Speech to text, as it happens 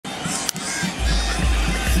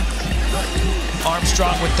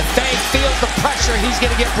Armstrong with the fake, feels the pressure, he's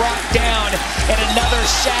going to get brought down, and another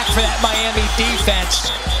sack for that Miami defense.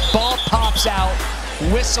 Ball pops out,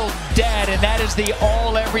 whistle dead, and that is the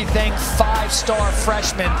all-everything five-star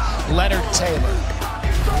freshman, Leonard Taylor.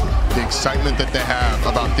 The excitement that they have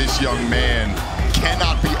about this young man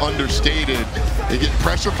cannot be understated. They get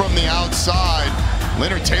pressure from the outside.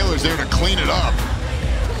 Leonard Taylor's there to clean it up.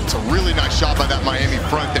 It's a really nice shot by that Miami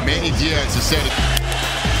front that Manny Diaz has said.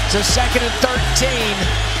 So 2nd and 13.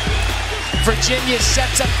 Virginia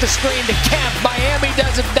sets up the screen to Kemp. Miami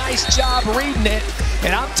does a nice job reading it.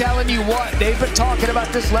 And I'm telling you what, they've been talking about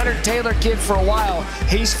this Leonard Taylor kid for a while.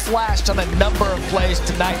 He's flashed on a number of plays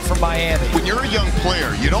tonight for Miami. When you're a young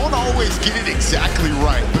player, you don't always get it exactly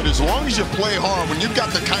right. But as long as you play hard, when you've got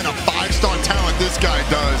the kind of five-star talent this guy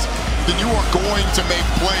does, then you are going to make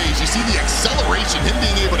plays. You see the acceleration, him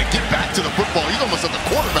being able to get back to the football. He's almost at the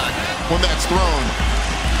quarterback when that's thrown.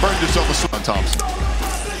 Burn yourself a swing on Thompson.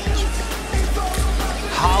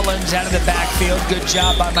 Hollins out of the backfield. Good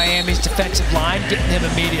job by Miami's defensive line, getting him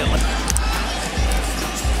immediately.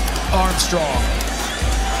 Armstrong.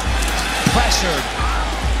 Pressured.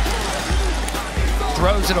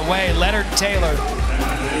 Throws it away. Leonard Taylor,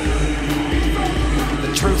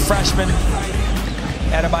 the true freshman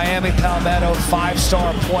out of Miami Palmetto,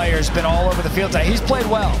 five-star player, has been all over the field tonight. He's played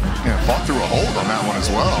well. Yeah, fought through a hold on that one as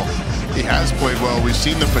well. He has played well. We've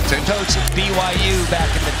seen the potential. Coach at BYU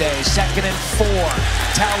back in the day. 2nd and 4.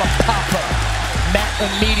 Talapapa met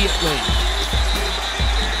immediately.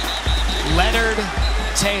 Leonard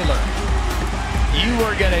Taylor. You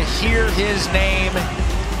are going to hear his name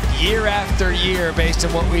year after year based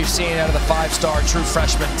on what we've seen out of the five-star true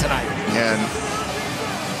freshman tonight. And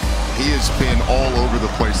he has been all over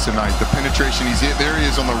the place tonight. The penetration, there he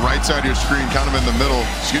is on the right side of your screen, kind of in the middle.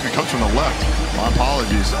 Excuse me, comes from the left. My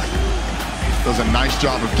apologies. Does a nice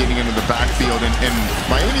job of getting into the backfield, and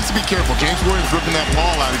Miami needs to be careful. James Williams ripping that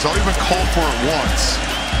ball out. He's already been called for it once.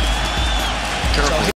 Careful.